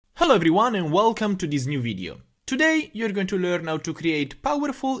Hello everyone and welcome to this new video. Today you're going to learn how to create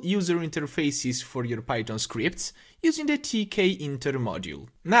powerful user interfaces for your Python scripts using the TKINTER module.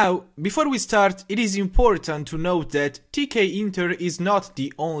 Now, before we start, it is important to note that TKINTER is not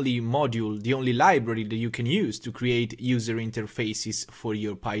the only module, the only library that you can use to create user interfaces for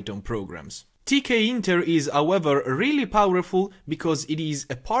your Python programs. TKINTER is, however, really powerful because it is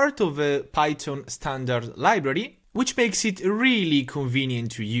a part of a Python standard library, which makes it really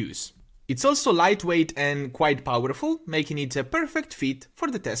convenient to use. It's also lightweight and quite powerful, making it a perfect fit for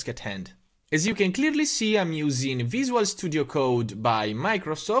the task at hand. As you can clearly see, I'm using Visual Studio Code by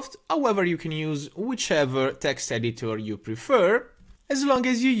Microsoft, however you can use whichever text editor you prefer, as long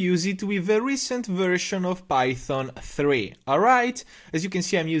as you use it with a recent version of Python 3, alright? As you can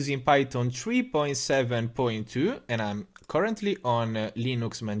see, I'm using Python 3.7.2 and I'm currently on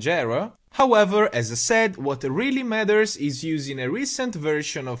Linux Manjaro. However, as I said, what really matters is using a recent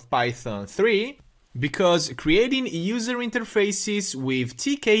version of Python 3, because creating user interfaces with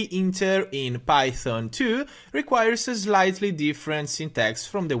TKINTER in Python 2 requires a slightly different syntax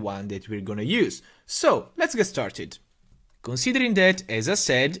from the one that we're gonna use. So, let's get started. Considering that, as I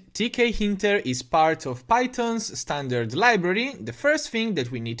said, TKINTER is part of Python's standard library, the first thing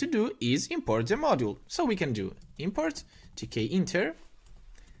that we need to do is import the module. So we can do import TKINTER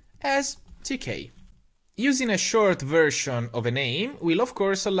as TK. Using a short version of a name will of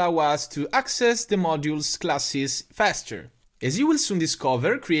course allow us to access the module's classes faster. As you will soon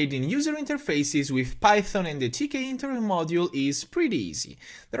discover, creating user interfaces with Python and the TKINTER module is pretty easy.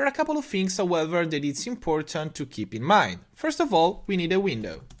 There are a couple of things, however, that it's important to keep in mind. First of all, we need a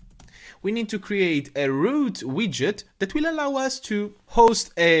window. We need to create a root widget that will allow us to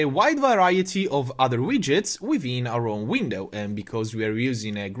host a wide variety of other widgets within our own window. And because we are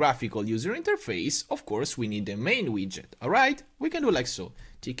using a graphical user interface, of course, we need a main widget. Alright, we can do like so,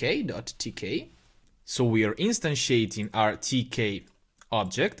 tk.tk. So we are instantiating our tk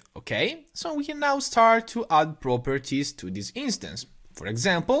object, okay? So we can now start to add properties to this instance. For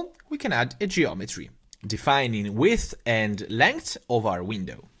example, we can add a geometry, defining width and length of our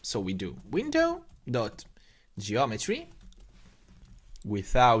window. So we do window.geometry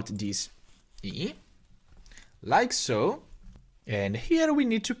without this e, like so. And here we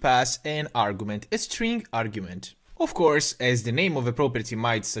need to pass an argument, a string argument. Of course, as the name of a property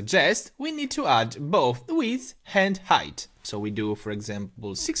might suggest, we need to add both width and height. So we do, for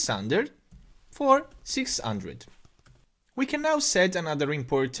example, 600 for 600. We can now set another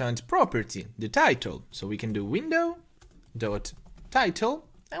important property, the title. So we can do window.title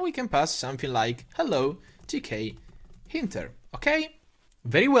and we can pass something like hello TKINTER, okay?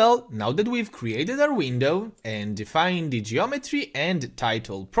 Very well, now that we've created our window and defined the geometry and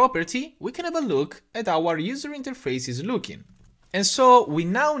title property, we can have a look at how our user interface is looking. And so we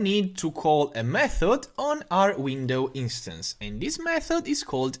now need to call a method on our window instance, and this method is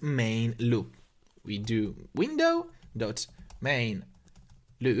called main loop. We do window.main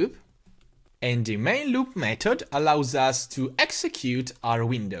loop, and the main loop method allows us to execute our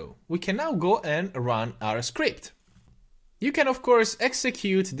window. We can now go and run our script. You can of course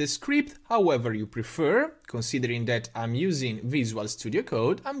execute the script however you prefer. Considering that I'm using Visual Studio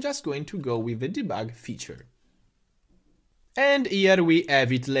Code, I'm just going to go with the debug feature. And here we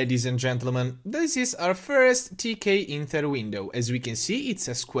have it, ladies and gentlemen. This is our first TKINTER window. As we can see, it's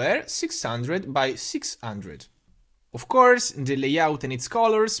a square 600 by 600. Of course, the layout and its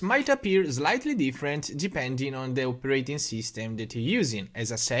colors might appear slightly different depending on the operating system that you're using.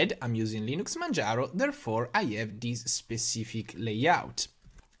 As I said, I'm using Linux Manjaro, therefore I have this specific layout.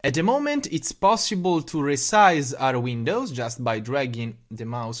 At the moment, it's possible to resize our windows just by dragging the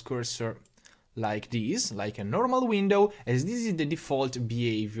mouse cursor like this, like a normal window, as this is the default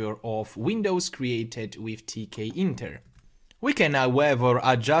behavior of windows created with TKINTER. We can, however,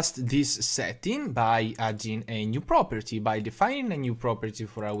 adjust this setting by adding a new property, by defining a new property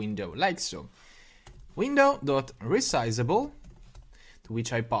for our window, like so. Window.resizable, to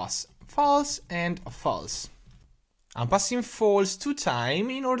which I pass false and false. I'm passing false 2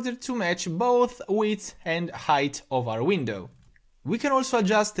 times in order to match both width and height of our window. We can also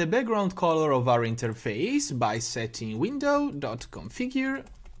adjust the background color of our interface by setting window.configure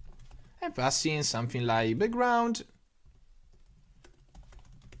and passing something like background.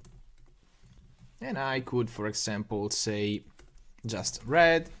 And I could, for example, say just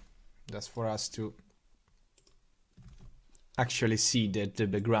red, just for us to actually see that the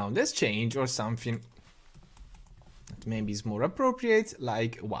background has changed, or something that maybe is more appropriate,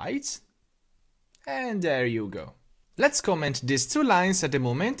 like white. And there you go. Let's comment these 2 lines at the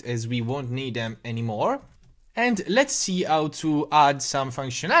moment, as we won't need them anymore. And let's see how to add some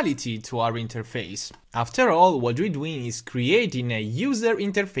functionality to our interface. After all, what we're doing is creating a user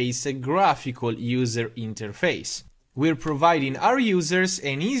interface, a graphical user interface. We're providing our users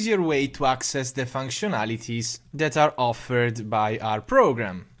an easier way to access the functionalities that are offered by our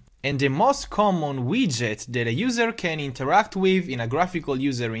program. And the most common widget that a user can interact with in a graphical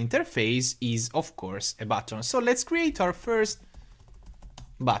user interface is, of course, a button. So let's create our first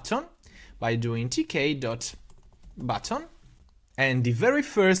button by doing tk.button. And the very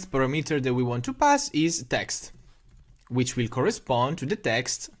first parameter that we want to pass is text, which will correspond to the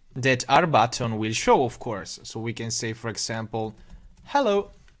text that our button will show, of course. So we can say, for example, hello.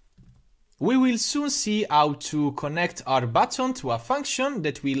 We will soon see how to connect our button to a function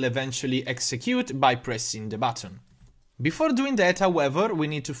that will eventually execute by pressing the button. Before doing that, however, we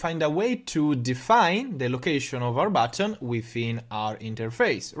need to find a way to define the location of our button within our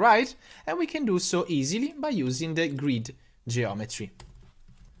interface, right? And we can do so easily by using the grid geometry.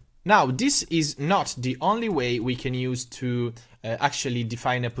 Now, this is not the only way we can use to actually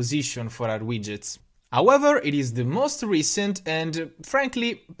define a position for our widgets. However, it is the most recent and,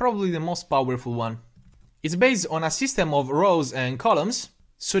 frankly, probably the most powerful one. It's based on a system of rows and columns,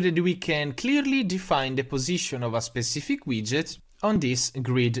 so that we can clearly define the position of a specific widget on this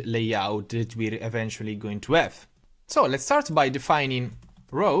grid layout that we're eventually going to have. So let's start by defining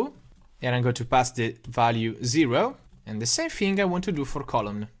row, and I'm going to pass the value 0, and the same thing I want to do for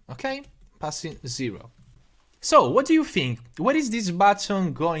column, okay? Passing 0. So, what do you think? Where is this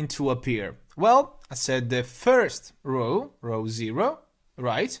button going to appear? Well, I said the first row, row 0,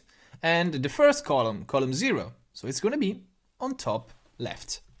 right? And the first column, column 0. So it's going to be on top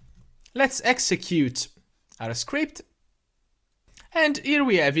left. Let's execute our script. And here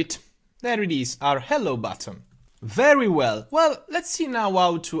we have it. There it is, our hello button. Very well. Well, let's see now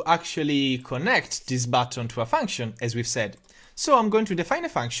how to actually connect this button to a function, as we've said. So I'm going to define a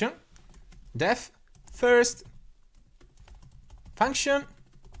function, def first function,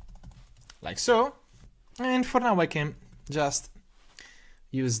 like so. And for now I can just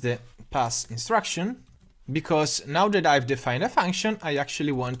use the pass instruction, because now that I've defined a function, I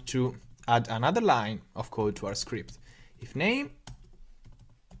actually want to add another line of code to our script. If name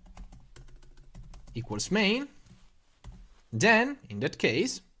equals main, then in that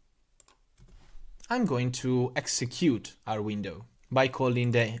case, I'm going to execute our window by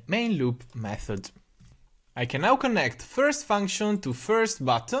calling the main loop method. I can now connect first function to first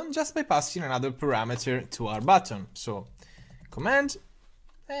button just by passing another parameter to our button. So command,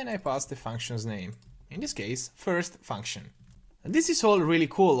 and I pass the function's name. In this case, first function. This is all really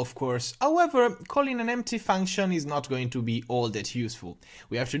cool, of course. However, calling an empty function is not going to be all that useful.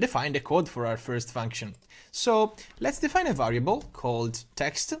 We have to define the code for our first function. So let's define a variable called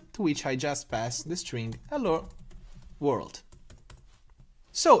text, to which I just pass the string hello world.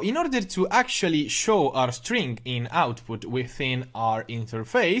 So in order to actually show our string in output within our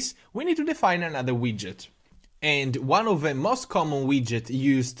interface, we need to define another widget. And one of the most common widgets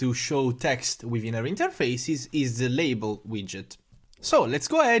used to show text within our interfaces is the label widget. So let's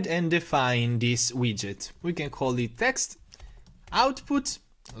go ahead and define this widget. We can call it text output,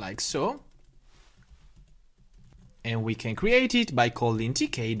 like so. And we can create it by calling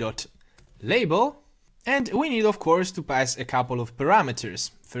tk.label. And we need, of course, to pass a couple of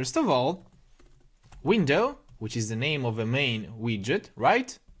parameters. First of all, window, which is the name of the main widget,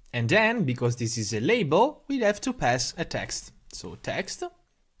 right? And then, because this is a label, we have to pass a text. So text,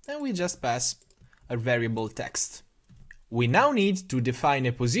 and we just pass a variable text. We now need to define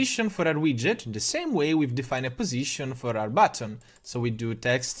a position for our widget the same way we've defined a position for our button. So we do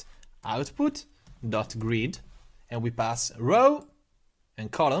text output.grid, and we pass row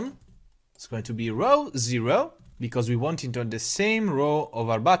and column. It's going to be row 0, because we want it on the same row of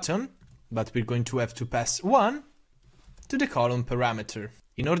our button, but we're going to have to pass 1 to the column parameter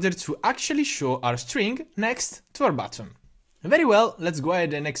in order to actually show our string next to our button. Very well, let's go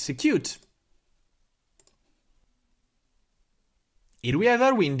ahead and execute. Here we have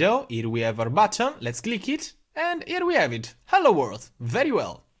our window, here we have our button, let's click it, and here we have it. Hello world, very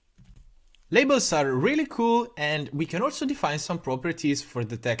well. Labels are really cool, and we can also define some properties for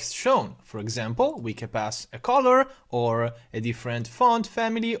the text shown. For example, we can pass a color or a different font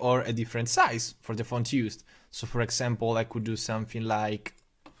family or a different size for the font used. So for example, I could do something like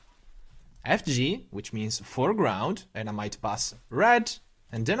FG, which means foreground, and I might pass red,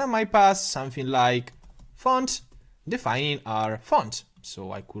 and then I might pass something like font, defining our font.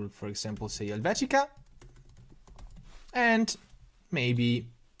 So I could, for example, say Helvetica, and maybe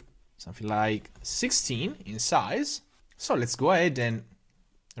something like 16 in size. So let's go ahead and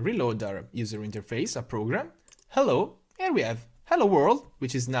reload our user interface, our program. hello, here we have hello world,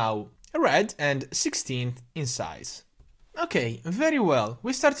 which is now red and 16 in size. Okay, very well.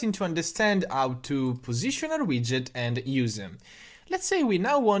 We're starting to understand how to position our widget and use them. Let's say we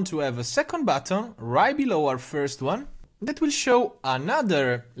now want to have a second button right below our first one that will show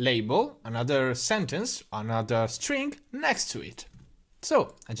another label, another sentence, another string next to it.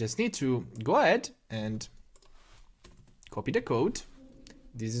 So I just need to go ahead and copy the code.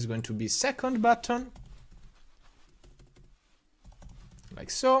 This is going to be second button, like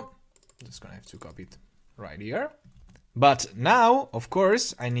so. I'm just gonna have to copy it right here. But now, of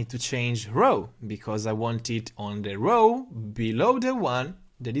course, I need to change row because I want it on the row below the one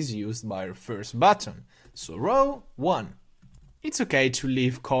that is used by our first button. So row 1. It's okay to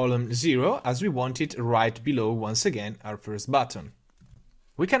leave column 0 as we want it right below, once again, our first button.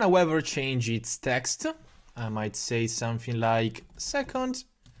 We can, however, change its text. I might say something like second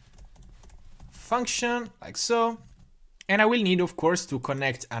function, like so. And I will need, of course, to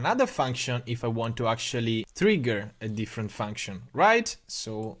connect another function if I want to actually trigger a different function, right?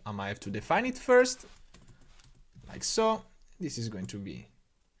 So I might have to define it first, like so. This is going to be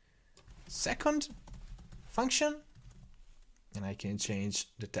second function. And I can change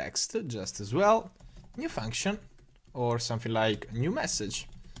the text just as well. New function, or something like new message,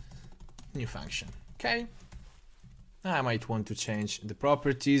 new function, okay? I might want to change the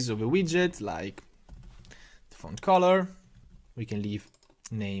properties of a widget, like the font color. We can leave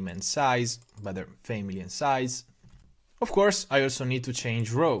name and size, better family and size. Of course, I also need to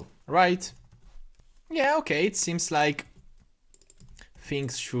change row, right? Yeah, okay, it seems like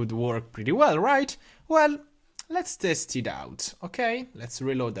things should work pretty well, right? Well, let's test it out, okay? Let's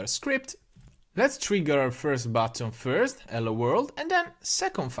reload our script. Let's trigger our first button first, hello world, and then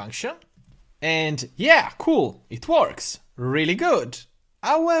second function. And yeah, cool, it works, really good.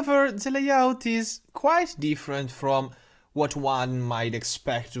 However, the layout is quite different from what one might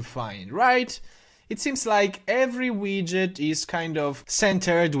expect to find, right? It seems like every widget is kind of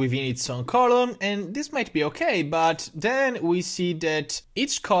centered within its own column, and this might be okay, but then we see that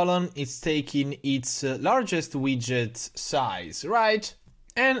each column is taking its largest widget size, right?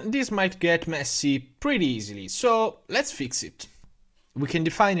 And this might get messy pretty easily, so let's fix it. We can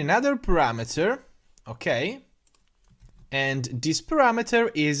define another parameter, okay? And this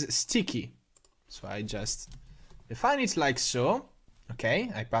parameter is sticky. So I just define it like so,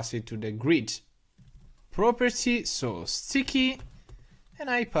 okay? I pass it to the grid property, so sticky, and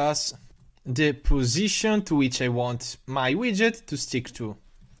I pass the position to which I want my widget to stick to.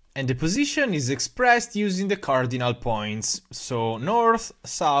 And the position is expressed using the cardinal points, so north,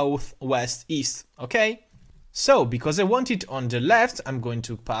 south, west, east, okay? So, because I want it on the left, I'm going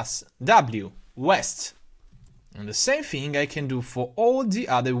to pass W, west. And the same thing I can do for all the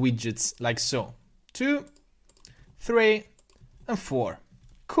other widgets, like so. 2, 3, and 4.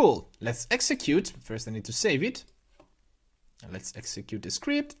 Cool, let's execute. First I need to save it. Let's execute the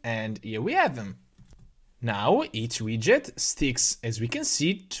script, and here we have them. Now each widget sticks, as we can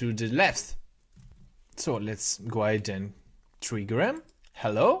see, to the left. So let's go ahead and trigger them.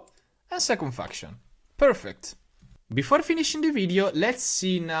 Hello, and second function. Perfect. Before finishing the video, let's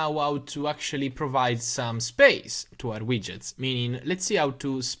see now how to actually provide some space to our widgets, meaning let's see how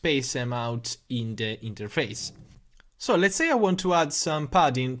to space them out in the interface. So let's say I want to add some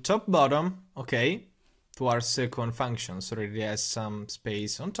padding top bottom, okay, to our second function, so it has some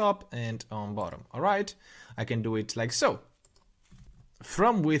space on top and on bottom. All right, I can do it like so.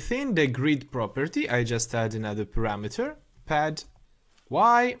 From within the grid property, I just add another parameter, pad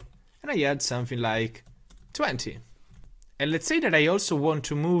y, and I add something like 20. And let's say that I also want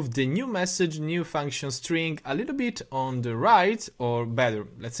to move the new message, new function string a little bit on the right, or better,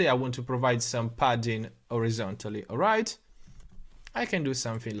 let's say I want to provide some padding horizontally, all right? I can do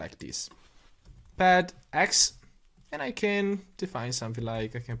something like this. Pad x, and I can define something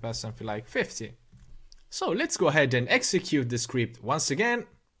like, I can pass something like 50. So let's go ahead and execute the script once again.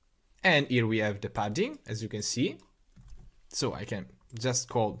 And here we have the padding, as you can see. So I can just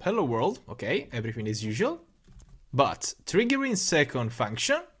call hello world, okay, everything is usual. But triggering second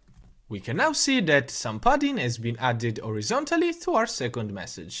function, we can now see that some padding has been added horizontally to our second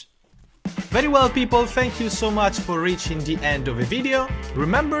message. Very well people, thank you so much for reaching the end of the video.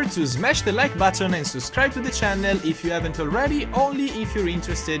 Remember to smash the like button and subscribe to the channel if you haven't already, only if you're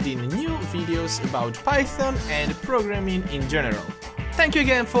interested in new videos about Python and programming in general. Thank you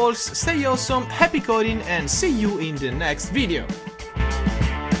again folks, stay awesome, happy coding, and see you in the next video.